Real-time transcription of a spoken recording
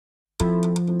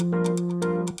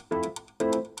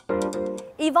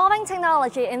Evolving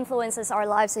technology influences our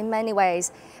lives in many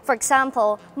ways. For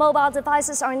example, mobile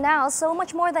devices are now so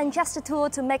much more than just a tool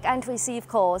to make and receive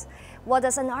calls. What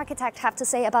does an architect have to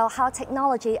say about how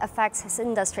technology affects his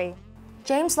industry?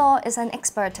 James Law is an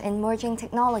expert in merging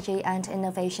technology and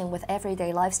innovation with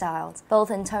everyday lifestyles,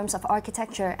 both in terms of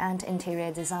architecture and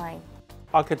interior design.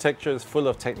 Architecture is full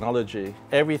of technology.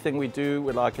 Everything we do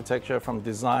with architecture, from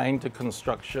design to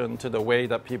construction to the way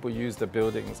that people use the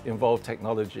buildings, involve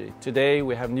technology. Today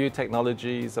we have new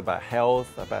technologies about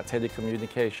health, about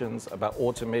telecommunications, about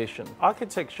automation.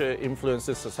 Architecture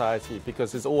influences society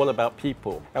because it's all about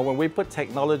people. And when we put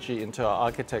technology into our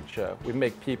architecture, we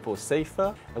make people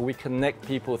safer and we connect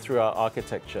people through our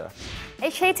architecture.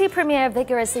 HKT Premier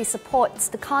vigorously supports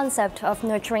the concept of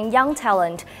nurturing young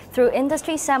talent through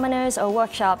industry seminars or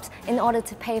workshops in order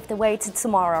to pave the way to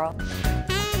tomorrow.